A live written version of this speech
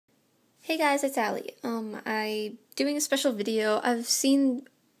Hey guys, it's Allie. I'm doing a special video. I've seen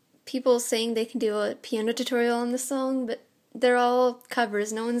people saying they can do a piano tutorial on this song, but they're all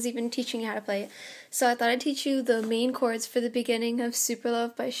covers. No one's even teaching you how to play it. So I thought I'd teach you the main chords for the beginning of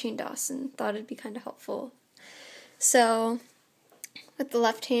Superluv by Shane Dawson. Thought it'd be kind of helpful. So, with the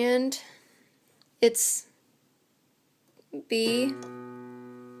left hand, it's B,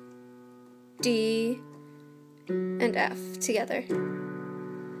 D, and F together.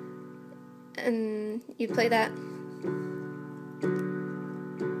 And you play that,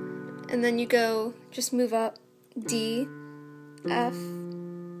 and then you go, just move up, D, F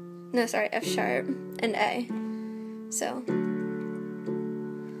sharp, and A, so,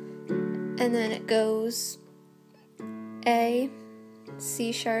 and then it goes A,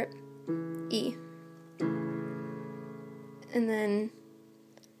 C sharp, E, and then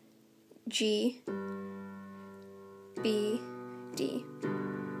G, B, D.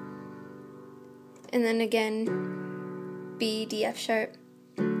 And then again, B, D, F sharp,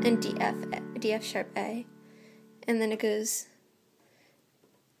 and D, F sharp, A. And then it goes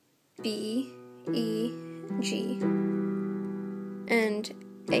B, E, G, and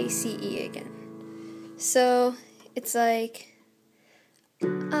A, C, E again. So it's like,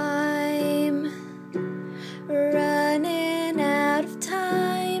 I'm running out of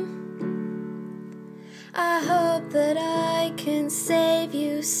time. I hope that I can save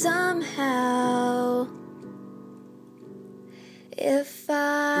you somehow. If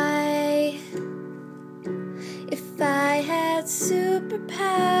I had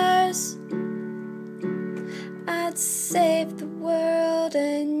superpowers, I'd save the world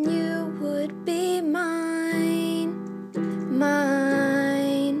and you would be mine.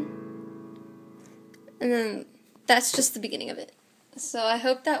 And then that's just the beginning of it. So I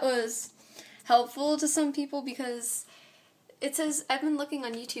hope that was helpful to some people, because it says, I've been looking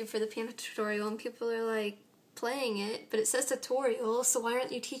on YouTube for the piano tutorial and people are like playing it, but it says tutorial, so why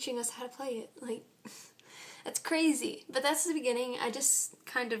aren't you teaching us how to play it? Like, that's crazy. But that's the beginning. I just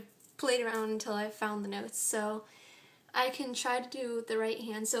kind of played around until I found the notes, so I can try to do the right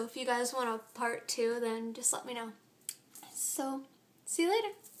hand. So if you guys want a part 2, then just let me know. So, see you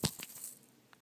later.